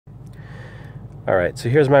Alright, so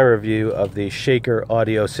here's my review of the Shaker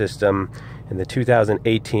audio system in the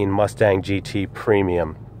 2018 Mustang GT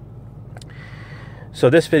Premium. So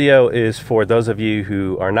this video is for those of you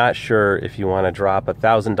who are not sure if you want to drop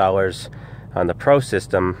 $1,000 on the Pro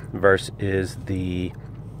system versus the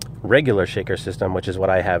regular Shaker system, which is what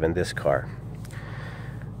I have in this car.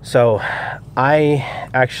 So I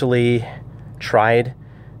actually tried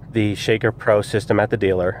the Shaker Pro system at the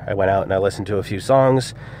dealer. I went out and I listened to a few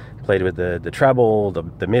songs, played with the treble,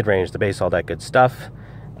 the mid-range, the bass, all that good stuff.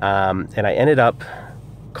 And I ended up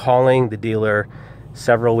calling the dealer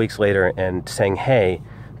several weeks later and saying, hey,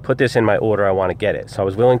 put this in my order, I want to get it. So I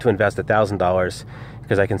was willing to invest $1,000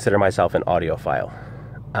 because I consider myself an audiophile.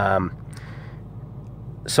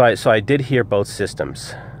 So I did hear both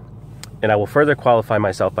systems. And I will further qualify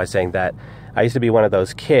myself by saying that I used to be one of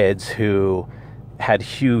those kids who had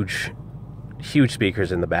huge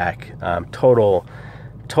speakers in the back,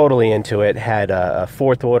 totally into it. Had a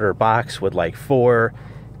fourth order box with like 4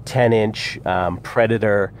 10-inch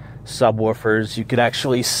Predator subwoofers. You could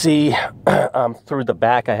actually see through the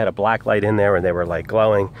back. I had a black light in there and they were like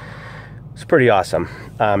glowing. It's pretty awesome.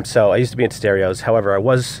 So I used to be into stereos. However, I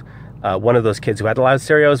was one of those kids who had loud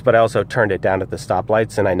stereos, but I also turned it down at the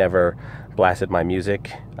stoplights, and I never blasted my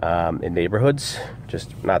music in neighborhoods.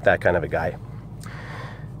 Just not that kind of a guy.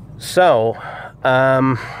 So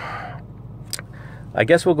I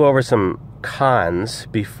guess we'll go over some cons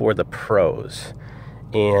before the pros.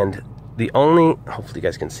 And hopefully you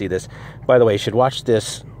guys can see this. By the way, you should watch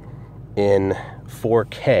this in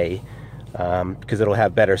 4K because it'll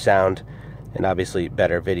have better sound and obviously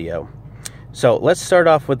better video. So let's start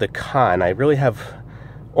off with the con. I really have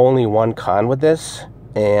only one con with this,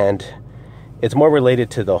 and it's more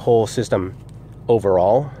related to the whole system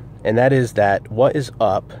overall, and that is that what is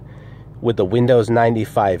up with the Windows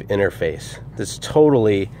 95 interface. This is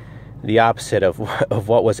totally the opposite of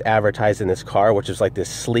what was advertised in this car, which is like this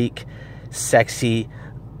sleek, sexy,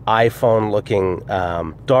 iPhone-looking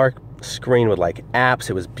dark screen with like apps.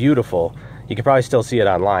 It was beautiful. You can probably still see it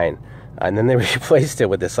online. And then they replaced it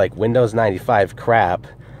with this like Windows 95 crap.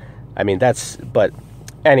 I mean, but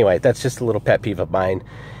anyway, that's just a little pet peeve of mine,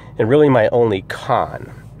 and really my only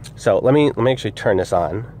con. So let me actually turn this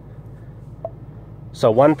on.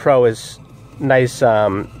 So One Pro is nice,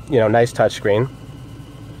 nice touchscreen.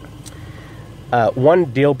 One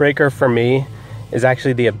deal breaker for me is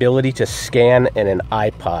actually the ability to scan in an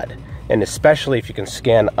iPod, and especially if you can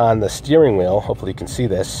scan on the steering wheel. Hopefully you can see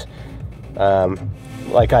this.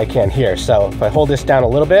 Like I can here. So if I hold this down a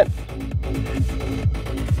little bit,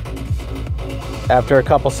 after a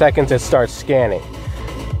couple seconds it starts scanning.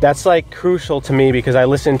 That's like crucial to me because I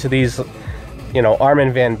listen to these,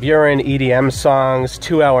 Armin van Buuren EDM songs,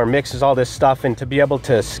 2-hour mixes, all this stuff, and to be able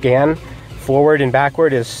to scan forward and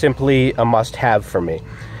backward is simply a must-have for me.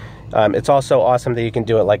 It's also awesome that you can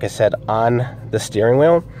do it, like I said, on the steering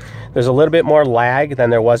wheel. There's a little bit more lag than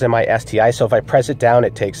there was in my STI, so if I press it down,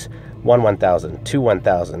 it takes 1/1000,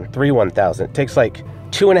 2/1000, 3/1000. It takes like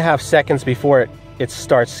 2.5 seconds before it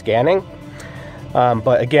starts scanning.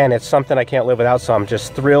 But again, it's something I can't live without, so I'm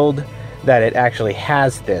just thrilled that it actually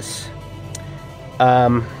has this.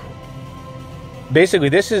 Basically,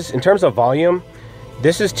 this is, in terms of volume,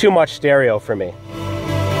 this is too much stereo for me.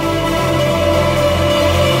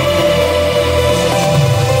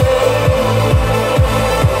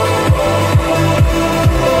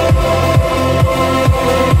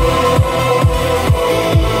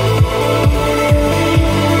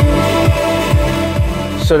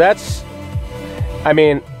 So that's,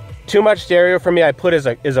 too much stereo for me I put as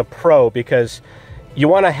a pro, because you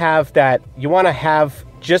want to have that, you want to have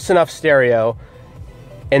just enough stereo,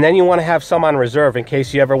 and then you want to have some on reserve in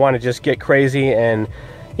case you ever want to just get crazy and,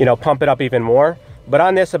 pump it up even more. But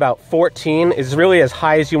on this, about 14 is really as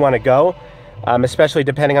high as you want to go, especially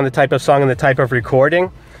depending on the type of song and the type of recording.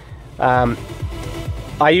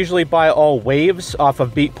 I usually buy all waves off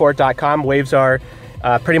of beatport.com. Waves are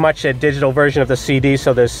pretty much a digital version of the CD,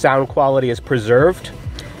 so the sound quality is preserved.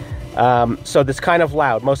 So it's kind of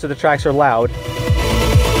loud. Most of the tracks are loud.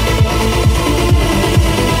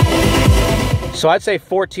 So I'd say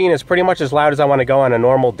 14 is pretty much as loud as I want to go on a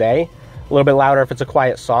normal day. A little bit louder if it's a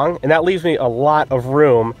quiet song. And that leaves me a lot of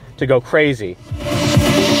room to go crazy.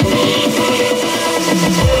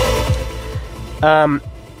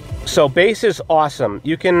 So bass is awesome.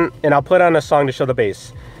 You can, and I'll put on a song to show the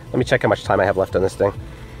bass. Let me check how much time I have left on this thing.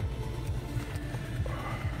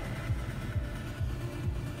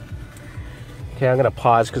 Okay, I'm gonna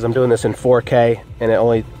pause because I'm doing this in 4K and it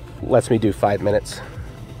only lets me do 5 minutes.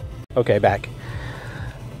 Okay, back.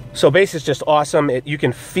 So bass is just awesome. You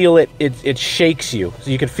can feel it. It shakes you.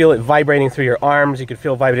 So you can feel it vibrating through your arms. You can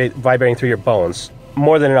feel vibrating through your bones.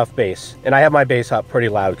 More than enough bass. And I have my bass up pretty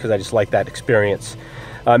loud because I just like that experience.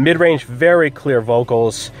 Mid-range, very clear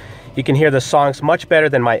vocals. You can hear the songs much better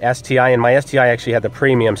than my STI, and my STI actually had the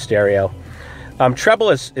premium stereo. Treble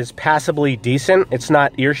is passably decent. It's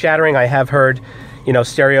not ear-shattering. I have heard, you know,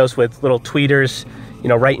 stereos with little tweeters, you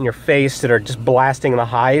know, right in your face that are just blasting the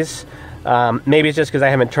highs. Maybe it's just because I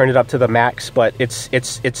haven't turned it up to the max, but it's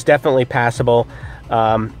definitely passable.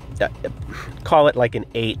 Call it like an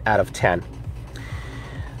 8 out of 10.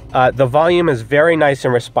 The volume is very nice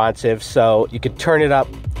and responsive, so you could turn it up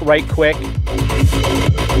right quick.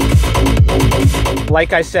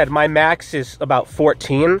 Like I said, my max is about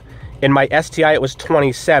 14. In my STI, it was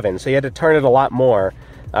 27, so you had to turn it a lot more.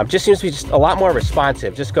 Just seems to be just a lot more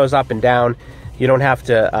responsive. Just goes up and down. You don't have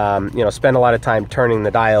to, you know, spend a lot of time turning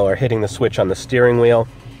the dial or hitting the switch on the steering wheel.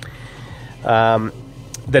 The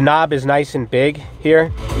knob is nice and big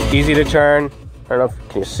here, easy to turn. I don't know if,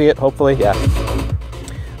 can you see it? Hopefully, yeah.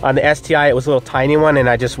 On the STI, it was a little tiny one, and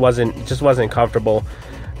I just wasn't comfortable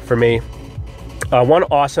for me. One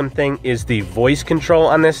awesome thing is the voice control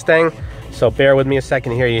on this thing. So bear with me a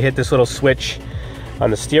second here. You hit this little switch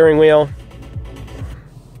on the steering wheel.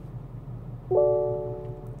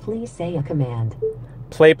 Please say a command.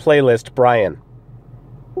 Play playlist Brian.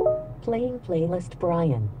 Playing playlist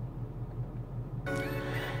Brian.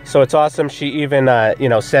 So it's awesome. She even you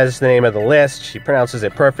know, says the name of the list. She pronounces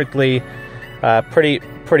it perfectly. Pretty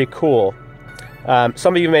cool.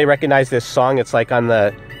 Some of you may recognize this song. It's like on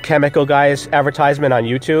the Chemical Guys advertisement on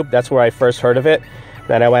YouTube. That's where I first heard of it.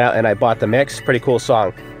 Then I went out and I bought the mix. Pretty cool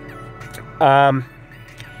song.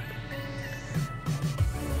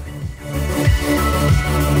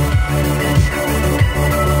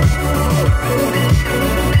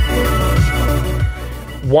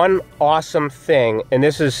 One awesome thing, and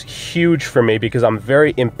this is huge for me because I'm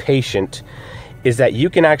very impatient, is that you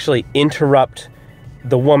can actually interrupt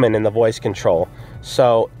the woman in the voice control.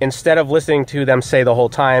 So instead of listening to them say the whole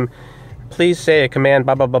time, please say a command,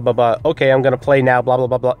 blah, blah, blah, blah, blah. Okay, I'm going to play now, blah, blah,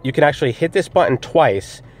 blah, blah. You can actually hit this button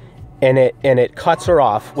twice, and it cuts her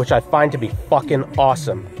off, which I find to be fucking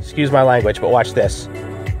awesome. Excuse my language, but watch this.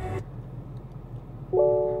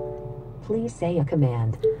 Please say a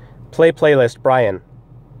command. Play playlist Brian.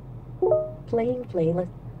 Playing playlist.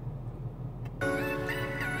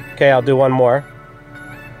 Okay, I'll do one more.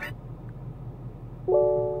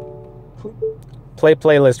 Play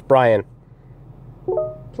playlist Brian.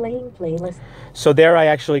 Playing playlist. So there I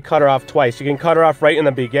actually cut her off twice. You can cut her off right in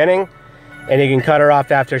the beginning, and you can cut her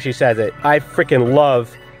off after she says it. I freaking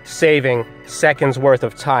love saving seconds worth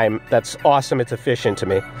of time. That's awesome. It's efficient to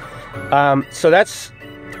me. So that's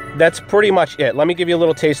pretty much it. Let me give you a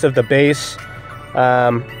little taste of the bass.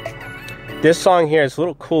 This song here is a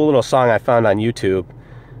little cool little song I found on YouTube.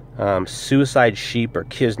 Suicide Sheep or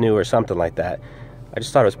Kisnu or something like that. I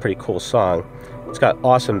just thought it was a pretty cool song. It's got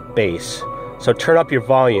awesome bass. So turn up your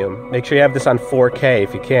volume. Make sure you have this on 4K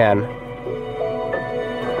if you can.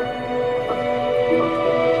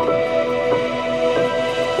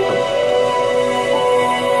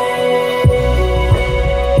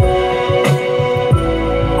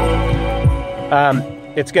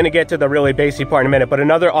 It's going to get to the really bassy part in a minute, but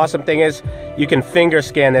another awesome thing is you can finger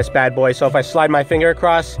scan this bad boy. So if I slide my finger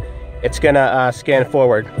across, it's going to scan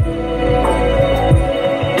forward.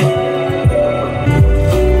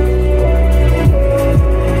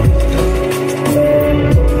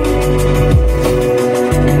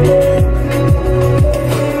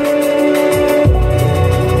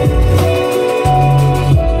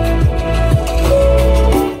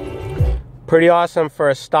 Pretty awesome for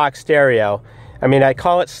a stock stereo. I mean, I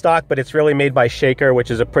call it stock, but it's really made by Shaker, which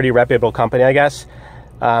is a pretty reputable company, I guess.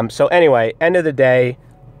 So anyway, end of the day,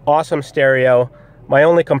 awesome stereo. My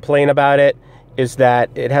only complaint about it is that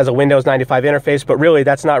it has a Windows 95 interface, but really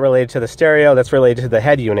that's not related to the stereo, that's related to the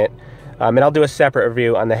head unit. And I'll do a separate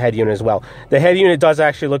review on the head unit as well. The head unit does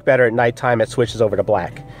actually look better at nighttime. It switches over to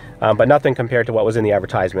black, but nothing compared to what was in the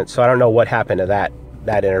advertisement. So I don't know what happened to that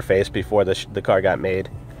interface before the car got made.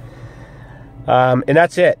 And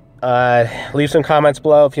that's it. Leave some comments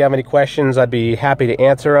below if you have any questions. I'd be happy to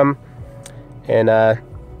answer them. And I'm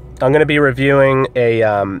going to be reviewing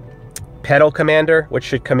a pedal commander, which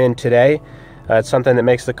should come in today. It's something that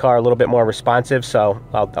makes the car a little bit more responsive, so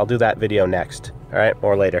I'll do that video next. All right,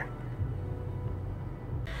 or later.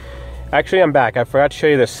 Actually, I'm back. I forgot to show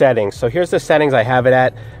you the settings. So here's the settings I have it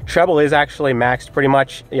at. Treble is actually maxed pretty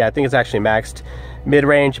much. Yeah, I think it's actually maxed.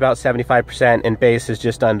 Mid-range about 75%, and bass is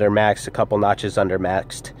just under max, a couple notches under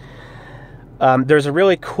maxed. there's a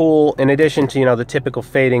really cool, in addition to, you know, the typical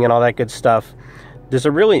fading and all that good stuff, there's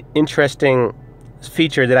a really interesting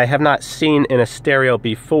feature that I have not seen in a stereo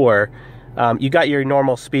before. You got your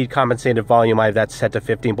normal speed compensated volume, I have that set to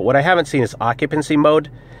 15, but what I haven't seen is occupancy mode.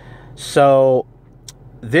 So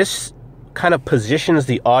this kind of positions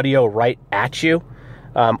the audio right at you,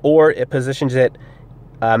 or it positions it,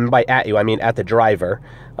 by at you, I mean at the driver,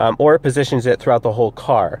 or it positions it throughout the whole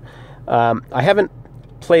car. I haven't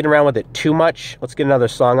played around with it too much. Let's get another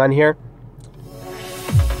song on here.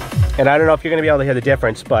 And I don't know if you're going to be able to hear the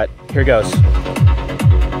difference, but here goes.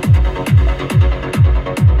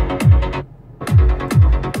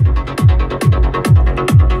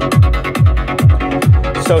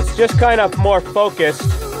 So it's just kind of more focused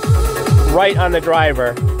right on the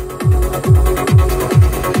driver.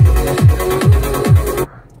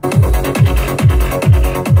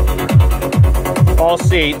 All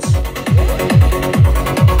seats.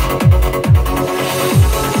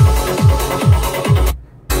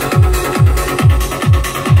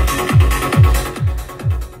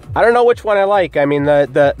 I don't know which one I like. I mean,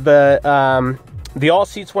 the all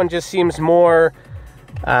seats one just seems more,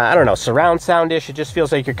 I don't know, surround soundish. It just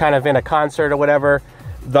feels like you're kind of in a concert or whatever.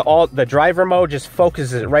 The driver mode just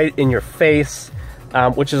focuses it right in your face,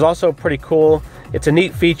 which is also pretty cool. It's a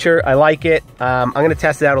neat feature. I like it. I'm going to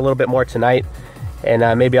test it out a little bit more tonight,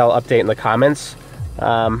 and maybe I'll update in the comments.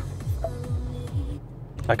 I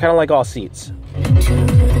kind of like all seats.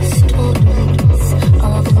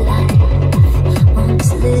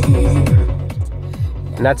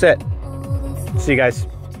 And that's it. See you guys.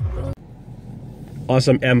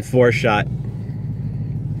 Awesome M4 shot.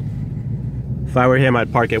 If I were him,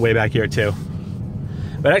 I'd park it way back here too.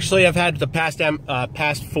 But actually, I've had the past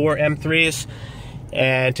 4 M3s,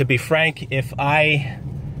 and to be frank, if I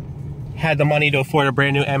had the money to afford a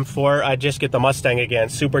brand new M4, I'd just get the Mustang again,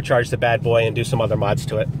 supercharge the bad boy, and do some other mods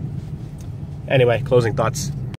to it. Anyway, closing thoughts.